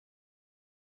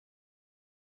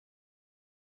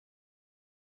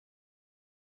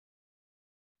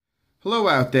Hello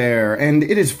out there, and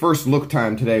it is first look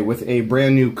time today with a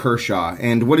brand new Kershaw,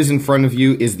 and what is in front of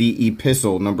you is the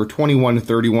Epistle, number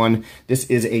 2131. This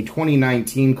is a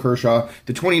 2019 Kershaw,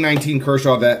 the 2019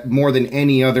 Kershaw that more than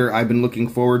any other I've been looking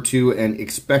forward to and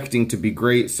expecting to be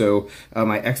great, so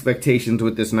my expectations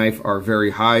with this knife are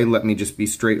very high. Let me just be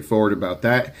straightforward about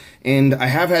that. And I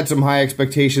have had some high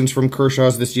expectations from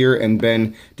Kershaws this year and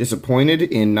been disappointed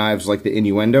in knives like the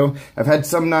Innuendo. I've had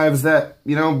some knives that,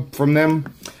 from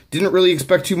them, didn't really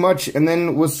expect too much, and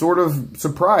then was sort of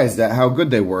surprised at how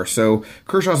good they were. So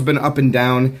Kershaw's been up and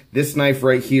down. This knife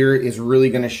right here is really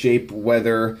going to shape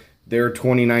whether their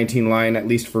 2019 line, at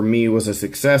least for me, was a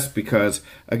success because,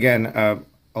 again,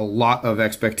 a lot of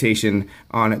expectation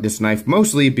on this knife,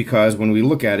 mostly because when we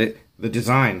look at it, the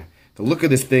design. The look of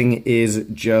this thing is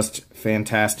just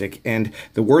fantastic, and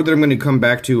the word that I'm going to come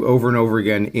back to over and over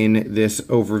again in this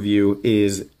overview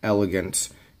is elegance.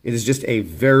 It is just a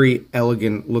very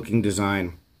elegant looking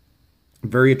design.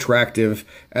 Very attractive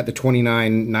at the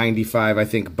 $29.95, I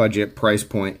think, budget price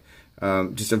point.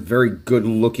 Just a very good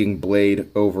looking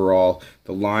blade overall.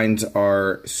 The lines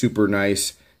are super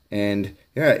nice, and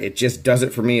yeah, it just does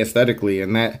it for me aesthetically,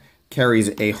 and that carries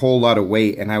a whole lot of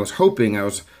weight. And I was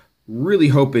really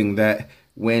hoping that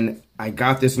when I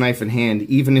got this knife in hand,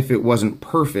 even if it wasn't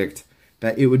perfect,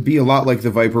 that it would be a lot like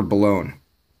the Viper Boulogne.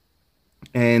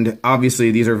 And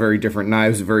obviously these are very different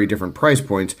knives, very different price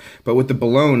points, but with the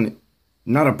Boulogne,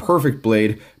 not a perfect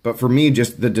blade, but for me,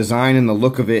 just the design and the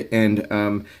look of it, and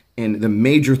the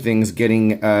major things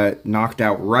getting knocked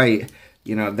out right,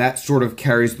 that sort of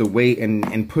carries the weight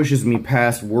and pushes me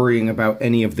past worrying about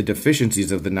any of the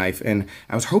deficiencies of the knife. And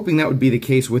I was hoping that would be the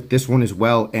case with this one as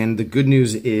well, and the good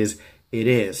news is it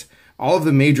is. All of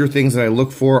the major things that I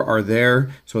look for are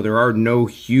there, so there are no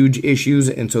huge issues,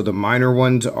 and so the minor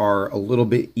ones are a little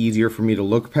bit easier for me to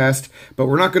look past, but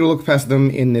we're not going to look past them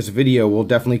in this video. We'll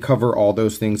definitely cover all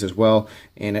those things as well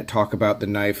and talk about the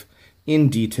knife in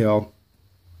detail.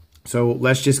 So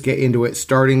let's just get into it,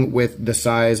 starting with the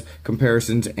size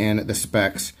comparisons and the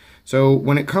specs. So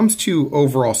when it comes to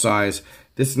overall size,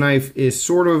 this knife is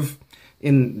sort of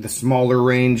in the smaller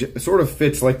range. It sort of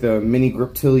fits like the mini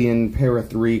Griptilian Para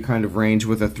 3 kind of range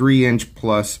with a 3-inch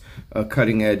plus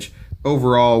cutting edge.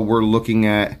 Overall, we're looking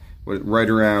at right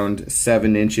around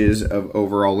 7 inches of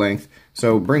overall length.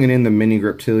 So bringing in the mini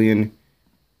Griptilian,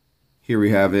 here we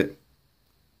have it.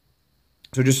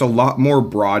 So just a lot more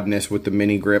broadness with the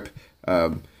mini grip,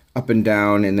 up and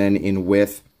down, and then in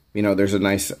width. There's a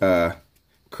nice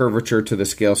curvature to the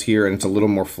scales here, and it's a little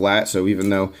more flat, so even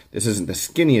though this isn't the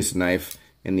skinniest knife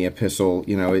in the Epistle,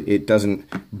 it doesn't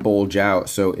bulge out,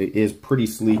 so it is pretty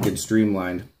sleek and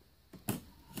streamlined.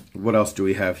 What else do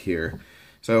we have here?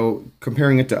 So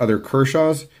comparing it to other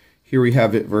Kershaws, here we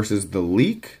have it versus the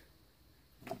Leek,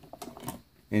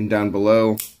 and down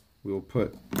below we'll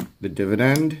put the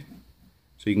Dividend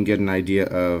so you can get an idea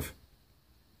of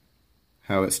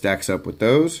how it stacks up with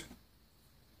those.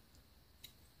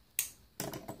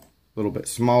 A little bit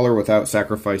smaller without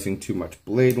sacrificing too much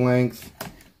blade length.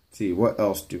 Let's see, what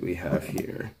else do we have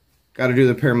here? Got to do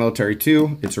the paramilitary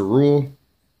too. It's a rule.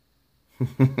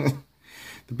 The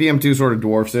PM2 sort of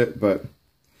dwarfs it, but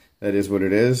that is what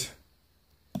it is.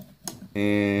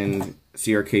 And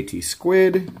CRKT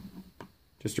Squid,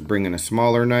 just to bring in a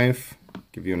smaller knife,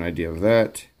 give you an idea of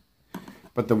that.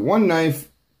 But the one knife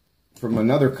from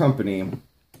another company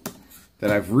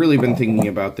that I've really been thinking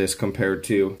about this compared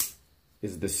to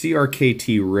is the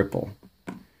CRKT Ripple,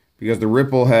 because the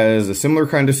Ripple has a similar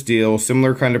kind of steel,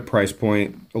 similar kind of price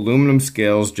point, aluminum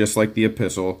scales, just like the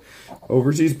Epistle,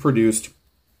 overseas produced,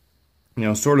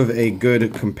 sort of a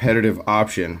good competitive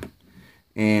option.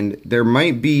 And there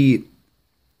might be,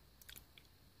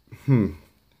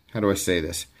 how do I say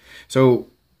this? So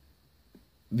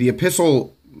the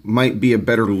Epistle might be a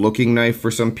better looking knife for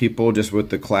some people, just with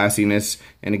the classiness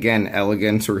and, again,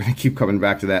 elegance. We're going to keep coming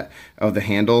back to that, of the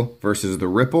handle versus the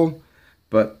Ripple,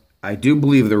 but I do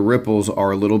believe the Ripples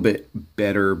are a little bit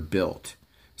better built.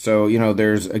 So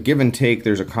there's a give and take,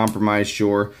 there's a compromise,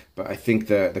 sure, but I think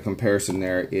the comparison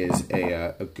there is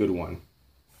a good one.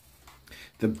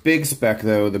 The big spec,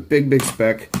 though, the big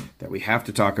spec that we have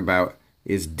to talk about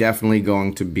is definitely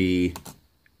going to be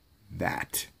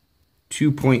that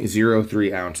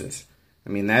 2.03 ounces.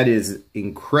 I mean, that is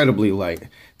incredibly light.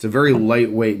 It's a very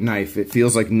lightweight knife. It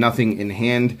feels like nothing in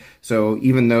hand. So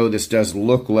even though this does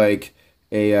look like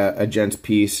a gent's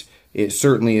piece, it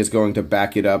certainly is going to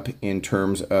back it up in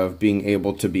terms of being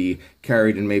able to be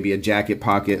carried in maybe a jacket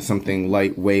pocket, something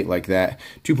lightweight like that.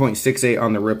 2.68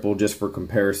 on the Ripple, just for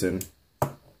comparison.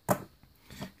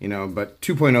 you know, but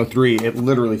 2.03, it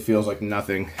literally feels like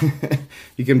nothing.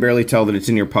 You can barely tell that it's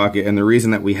in your pocket, and the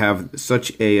reason that we have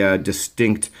such a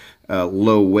distinct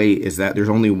low weight is that there's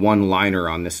only one liner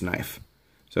on this knife.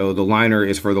 So the liner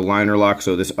is for the liner lock,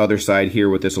 so this other side here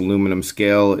with this aluminum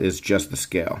scale is just the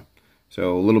scale.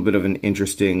 So a little bit of an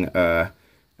interesting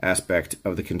aspect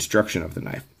of the construction of the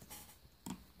knife.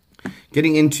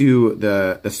 Getting into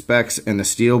the specs and the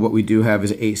steel, what we do have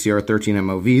is 8CR13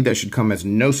 MOV. That should come as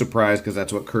no surprise because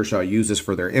that's what Kershaw uses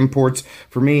for their imports.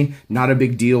 For me, not a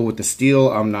big deal with the steel.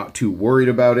 I'm not too worried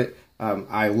about it.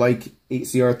 I like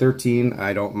 8CR13.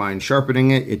 I don't mind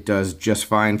sharpening it. It does just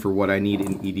fine for what I need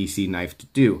an EDC knife to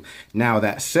do. Now,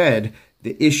 that said,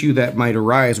 the issue that might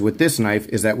arise with this knife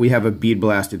is that we have a bead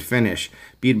blasted finish.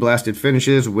 Bead blasted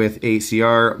finishes with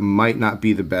 8CR might not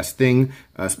be the best thing,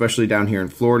 especially down here in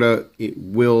Florida. It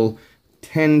will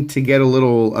tend to get a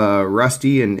little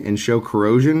rusty and show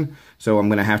corrosion, so I'm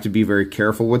going to have to be very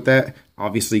careful with that.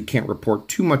 Obviously, can't report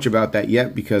too much about that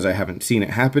yet because I haven't seen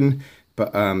it happen,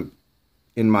 but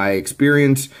in my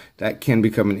experience, that can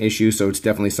become an issue, so it's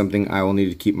definitely something I will need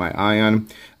to keep my eye on.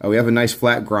 We have a nice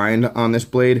flat grind on this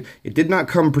blade. It did not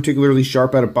come particularly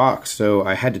sharp out of box, so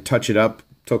I had to touch it up.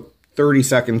 Took 30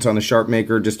 seconds on the sharp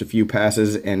maker, just a few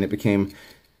passes, and it became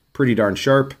pretty darn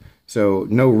sharp. So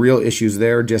no real issues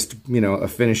there, just, you know, a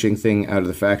finishing thing out of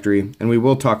the factory. And we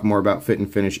will talk more about fit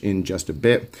and finish in just a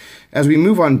bit. As we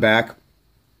move on back,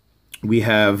 we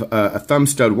have a thumb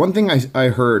stud. One thing I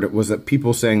heard was that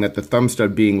people saying that the thumb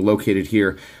stud being located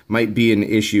here might be an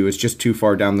issue. It's just too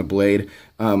far down the blade.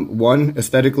 One,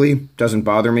 aesthetically, doesn't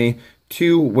bother me.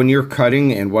 Two, when you're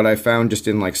cutting, and what I found just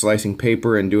in like slicing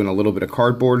paper and doing a little bit of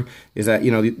cardboard, is that,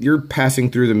 you know, you're passing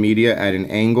through the media at an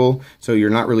angle, so you're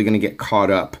not really going to get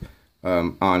caught up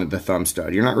on the thumb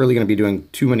stud. You're not really going to be doing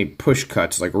too many push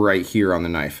cuts like right here on the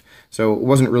knife. So it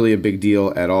wasn't really a big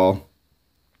deal at all.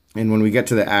 And when we get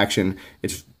to the action,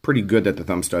 it's pretty good that the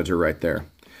thumb studs are right there.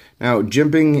 Now,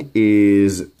 jimping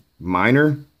is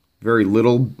minor, very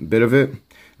little bit of it.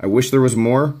 I wish there was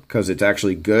more because it's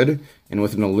actually good. And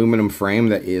with an aluminum frame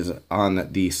that is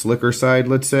on the slicker side,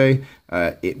 let's say,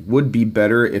 it would be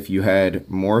better if you had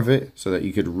more of it so that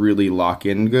you could really lock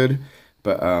in good.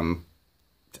 But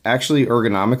it's actually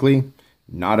ergonomically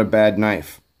not a bad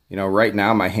knife. You know, right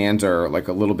now my hands are like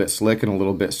a little bit slick and a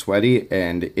little bit sweaty,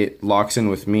 and it locks in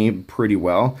with me pretty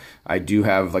well. I do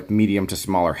have like medium to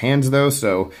smaller hands though,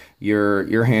 so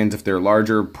your hands, if they're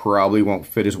larger, probably won't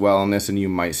fit as well on this, and you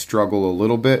might struggle a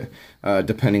little bit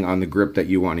depending on the grip that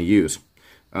you want to use.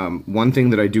 One thing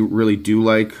that I really do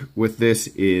like with this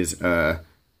is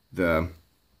the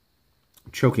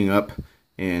choking up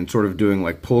and sort of doing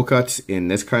like pull cuts in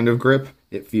this kind of grip.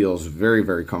 It feels very,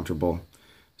 very comfortable.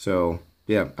 So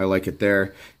yeah, I like it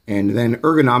there. And then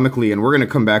ergonomically, and we're going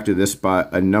to come back to this spot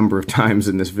a number of times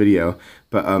in this video,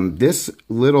 but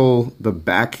the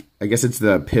back, I guess it's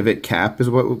the pivot cap is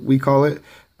what we call it.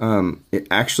 It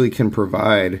actually can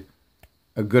provide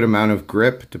a good amount of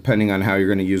grip depending on how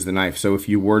you're going to use the knife. So if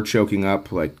you were choking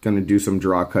up, like going to do some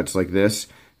draw cuts like this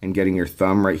and getting your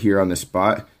thumb right here on the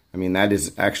spot, I mean, that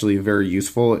is actually very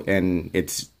useful, and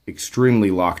it's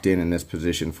extremely locked in this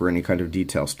position for any kind of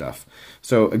detail stuff.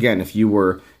 So again, if you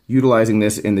were utilizing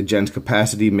this in the gents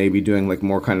capacity, maybe doing like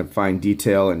more kind of fine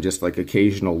detail and just like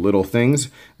occasional little things,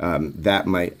 that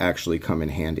might actually come in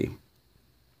handy.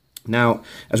 Now,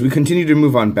 as we continue to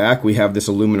move on back, we have this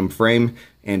aluminum frame,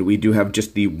 and we do have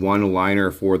just the one liner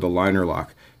for the liner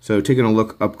lock. So taking a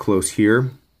look up close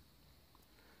here,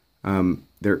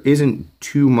 there isn't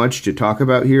too much to talk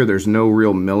about here. There's no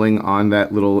real milling on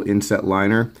that little inset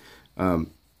liner.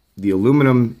 The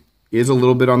aluminum is a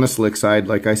little bit on the slick side,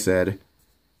 like I said,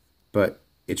 but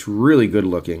it's really good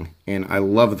looking, and I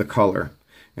love the color.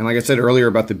 And like I said earlier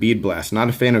about the bead blast, not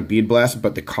a fan of bead blast,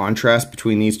 but the contrast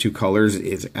between these two colors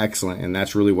is excellent, and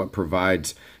that's really what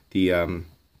provides the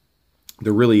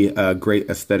really great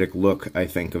aesthetic look, I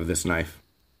think, of this knife.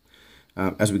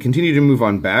 As we continue to move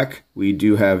on back, we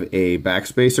do have a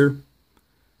backspacer.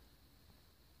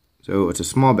 So it's a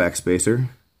small backspacer.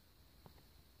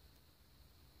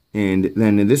 And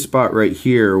then in this spot right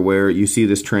here where you see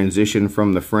this transition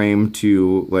from the frame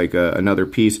to like another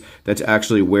piece, that's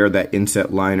actually where that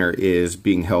inset liner is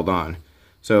being held on.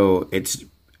 So it's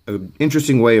an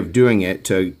interesting way of doing it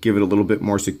to give it a little bit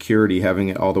more security, having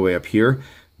it all the way up here.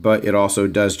 But it also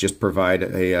does just provide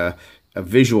a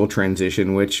visual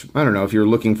transition, which, I don't know, if you're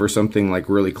looking for something like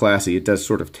really classy, it does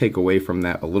sort of take away from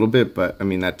that a little bit, but I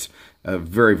mean, that's a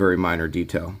very, very minor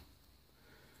detail.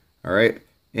 All right,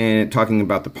 and talking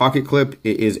about the pocket clip,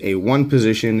 it is a one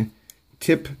position,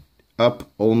 tip up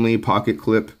only pocket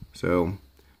clip, so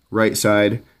right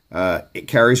side. It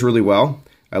carries really well.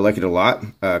 I like it a lot.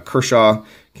 Kershaw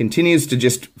continues to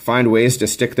just find ways to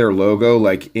stick their logo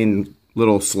like in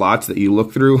little slots that you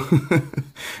look through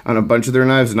on a bunch of their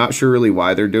knives. Not sure really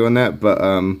why they're doing that,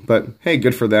 but hey,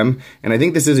 good for them. And I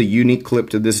think this is a unique clip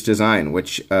to this design,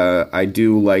 which I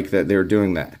do like that they're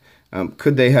doing that.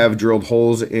 Could they have drilled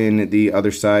holes in the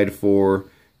other side for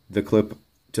the clip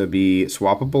to be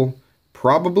swappable?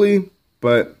 Probably,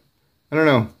 but I don't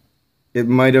know. It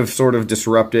might have sort of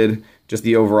disrupted just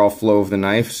the overall flow of the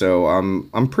knife, so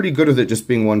I'm pretty good with it just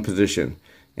being one position.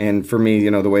 And for me,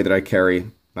 the way that I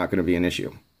carry, not going to be an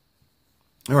issue.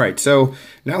 All right, so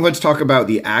now let's talk about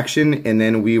the action, and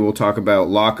then we will talk about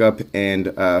lockup and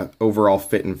overall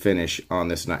fit and finish on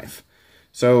this knife.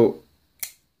 So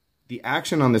the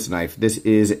action on this knife, this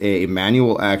is a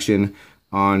manual action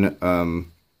on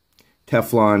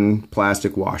Teflon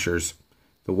plastic washers.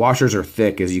 The washers are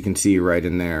thick, as you can see right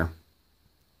in there.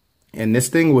 And this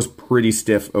thing was pretty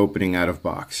stiff opening out of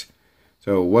box.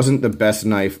 So it wasn't the best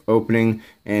knife opening,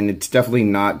 and it's definitely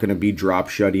not going to be drop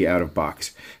shutty out of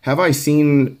box. Have I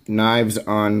seen knives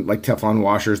on like Teflon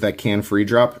washers that can free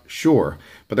drop? Sure.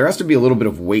 But there has to be a little bit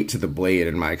of weight to the blade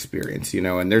in my experience,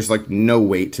 and there's like no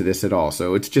weight to this at all.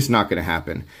 So it's just not going to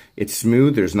happen. It's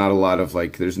smooth. There's not a lot of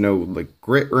there's no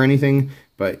grit or anything,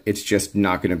 but it's just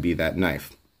not going to be that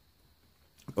knife.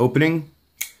 Opening.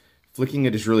 Flicking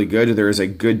it is really good. There is a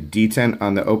good detent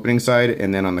on the opening side,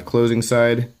 and then on the closing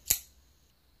side,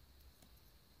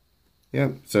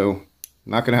 yeah, so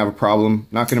not going to have a problem.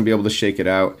 Not going to be able to shake it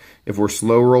out. If we're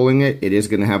slow rolling it, it is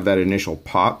going to have that initial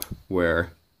pop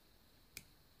where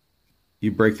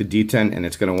you break the detent and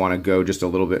it's going to want to go just a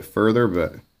little bit further,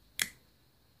 but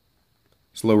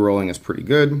slow rolling is pretty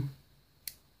good.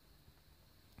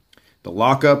 The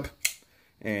lockup.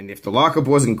 And if the lockup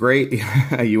wasn't great,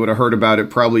 you would have heard about it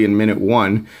probably in minute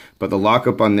 1. But the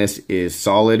lockup on this is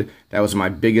solid. That was my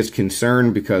biggest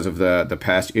concern because of the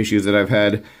past issues that I've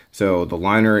had. So the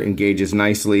liner engages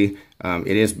nicely.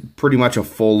 It is pretty much a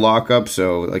full lockup.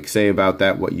 So say about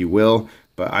that what you will.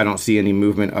 But I don't see any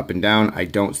movement up and down. I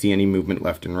don't see any movement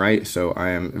left and right. So I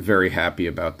am very happy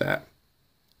about that.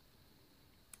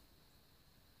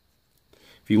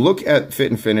 If you look at fit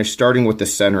and finish, starting with the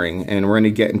centering, and we're going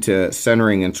to get into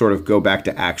centering and sort of go back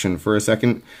to action for a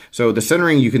second. So the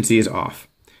centering you can see is off.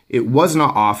 It was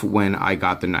not off when I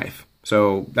got the knife.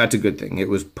 So that's a good thing. It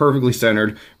was perfectly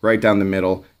centered right down the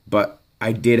middle, but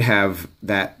I did have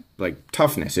that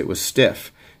toughness. It was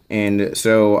stiff. And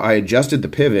so I adjusted the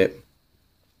pivot,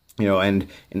 and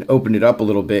opened it up a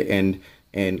little bit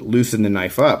and loosened the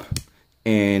knife up.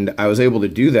 And I was able to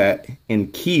do that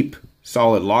and keep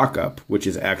solid lockup, which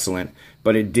is excellent,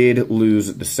 but it did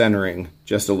lose the centering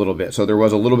just a little bit. So there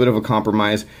was a little bit of a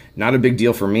compromise. Not a big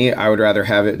deal for me. I would rather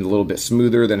have it a little bit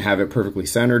smoother than have it perfectly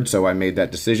centered, so I made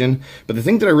that decision. But the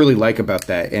thing that I really like about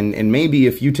that, and maybe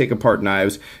if you take apart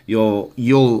knives,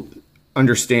 you'll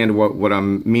understand what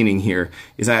I'm meaning here,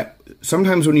 is that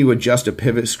sometimes when you adjust a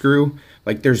pivot screw,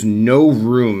 there's no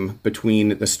room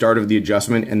between the start of the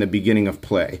adjustment and the beginning of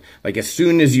play. As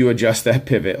soon as you adjust that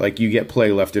pivot, you get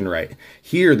play left and right.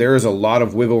 Here, there is a lot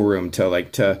of wiggle room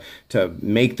to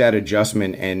make that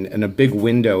adjustment and a big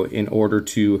window in order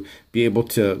to be able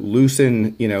to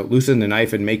loosen the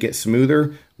knife and make it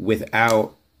smoother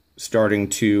without starting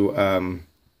to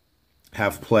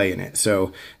have play in it.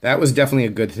 So that was definitely a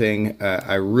good thing.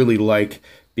 I really like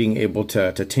being able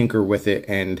to tinker with it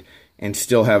and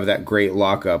still have that great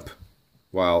lockup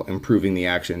while improving the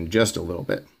action just a little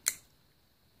bit.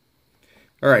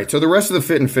 All right, so the rest of the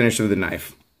fit and finish of the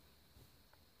knife.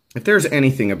 If there's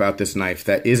anything about this knife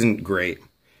that isn't great,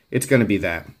 it's going to be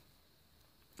that.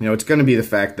 It's going to be the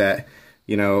fact that,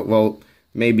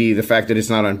 maybe the fact that it's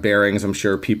not on bearings. I'm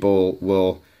sure people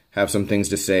will have some things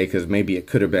to say because maybe it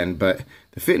could have been, but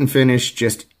the fit and finish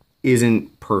just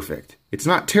isn't perfect. It's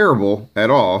not terrible at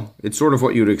all. It's sort of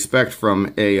what you would expect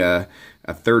from a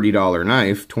 $30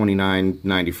 knife,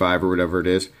 $29.95 or whatever it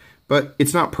is, but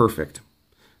it's not perfect.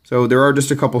 So there are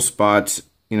just a couple spots,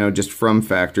 just from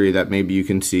factory that maybe you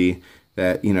can see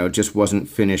that, just wasn't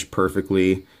finished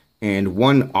perfectly. And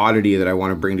one oddity that I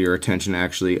want to bring to your attention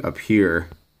actually up here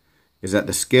is that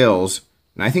the scales,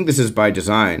 and I think this is by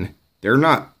design, they're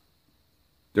not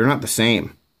the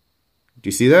same. Do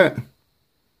you see that?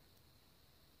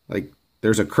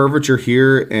 There's a curvature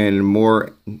here and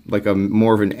more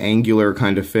of an angular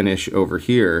kind of finish over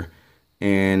here.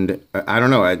 And I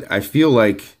don't know, I feel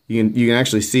like you can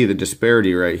actually see the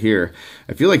disparity right here.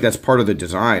 I feel like that's part of the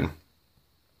design.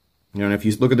 And if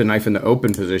you look at the knife in the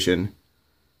open position,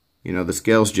 the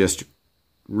scales just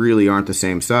really aren't the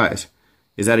same size.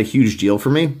 Is that a huge deal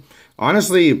for me?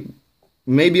 Honestly,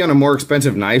 maybe on a more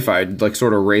expensive knife, I'd like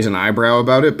sort of raise an eyebrow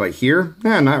about it. But here,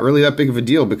 not really that big of a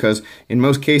deal, because in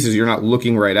most cases, you're not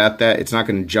looking right at that. It's not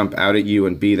going to jump out at you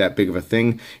and be that big of a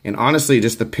thing. And honestly,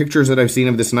 just the pictures that I've seen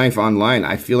of this knife online,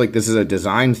 I feel like this is a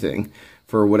design thing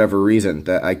for whatever reason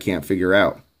that I can't figure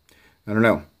out. I don't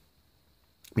know.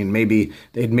 I mean, maybe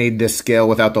they'd made this scale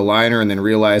without the liner and then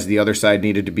realized the other side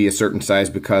needed to be a certain size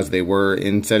because they were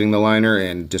insetting the liner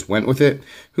and just went with it.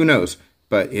 Who knows?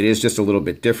 But it is just a little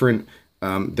bit different.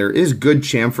 There is good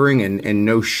chamfering and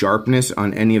no sharpness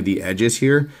on any of the edges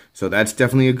here, so that's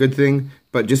definitely a good thing.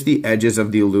 But just the edges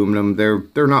of the aluminum,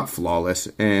 they're not flawless,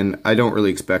 and I don't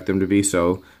really expect them to be.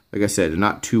 So, like I said, I'm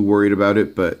not too worried about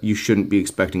it, but you shouldn't be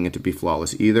expecting it to be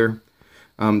flawless either.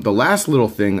 The last little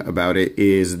thing about it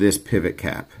is this pivot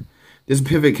cap. This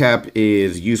pivot cap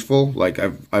is useful, like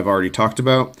I've already talked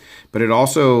about, but it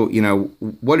also, you know,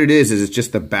 what it is it's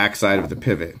just the back side of the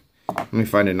pivot. Let me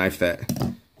find a knife that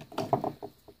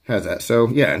has that. So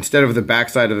yeah, instead of the back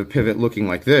side of the pivot looking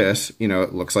like this, you know,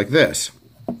 it looks like this.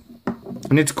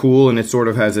 And it's cool, and it sort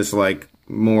of has this like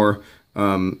more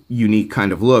unique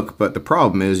kind of look, but the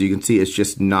problem is you can see it's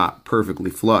just not perfectly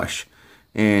flush.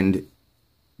 And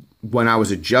when I was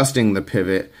adjusting the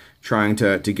pivot, trying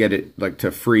to get it like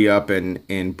to free up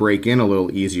and break in a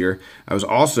little easier, I was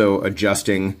also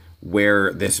adjusting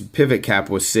where this pivot cap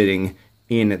was sitting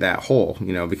in that hole,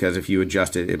 you know, because if you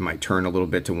adjust it, it might turn a little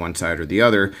bit to one side or the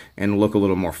other and look a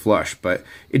little more flush, but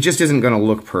it just isn't going to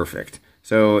look perfect.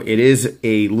 So it is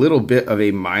a little bit of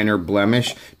a minor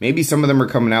blemish. Maybe some of them are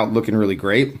coming out looking really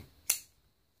great,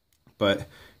 but,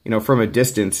 you know, from a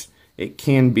distance, it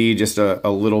can be just a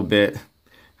little bit,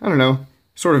 I don't know,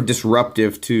 sort of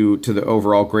disruptive to the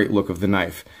overall great look of the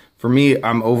knife. For me,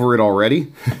 I'm over it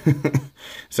already,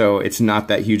 so it's not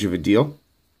that huge of a deal.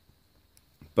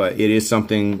 But it is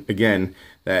something, again,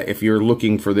 that if you're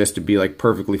looking for this to be like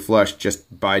perfectly flush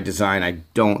just by design, I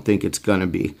don't think it's gonna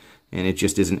be. And it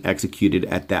just isn't executed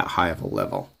at that high of a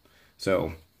level.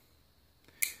 So,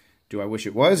 do I wish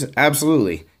it was?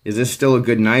 Absolutely. Is this still a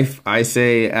good knife? I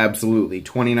say absolutely.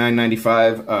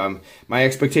 $29.95. My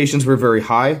expectations were very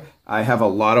high. I have a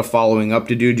lot of following up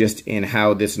to do just in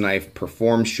how this knife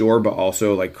performs, sure, but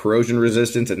also like corrosion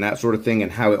resistance and that sort of thing,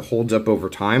 and how it holds up over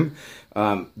time.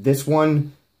 This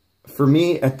one, for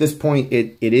me, at this point,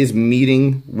 it is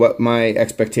meeting what my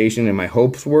expectation and my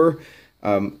hopes were.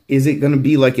 Is it going to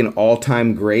be like an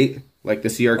all-time great, like the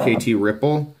CRKT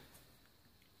Ripple?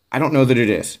 I don't know that it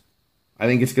is. I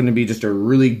think it's going to be just a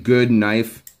really good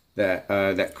knife that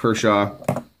that Kershaw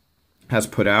has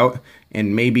put out,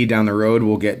 and maybe down the road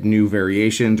we'll get new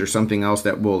variations or something else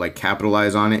that will like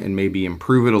capitalize on it and maybe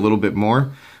improve it a little bit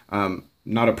more.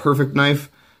 Not a perfect knife,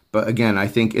 but again, I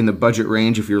think in the budget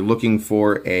range, if you're looking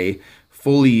for a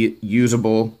fully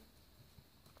usable,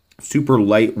 super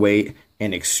lightweight,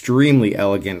 and extremely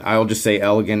elegant, I'll just say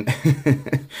elegant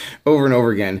over and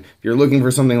over again. If you're looking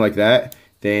for something like that,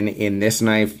 then in this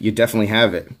knife, you definitely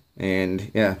have it.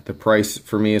 And yeah, the price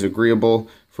for me is agreeable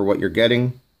for what you're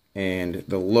getting, and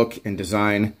the look and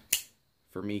design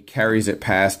for me carries it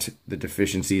past the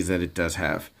deficiencies that it does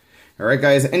have. All right,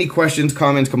 guys, any questions,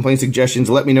 comments, complaints,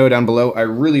 suggestions, let me know down below. I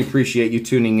really appreciate you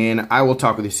tuning in. I will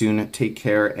talk with you soon. Take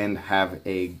care and have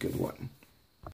a good one.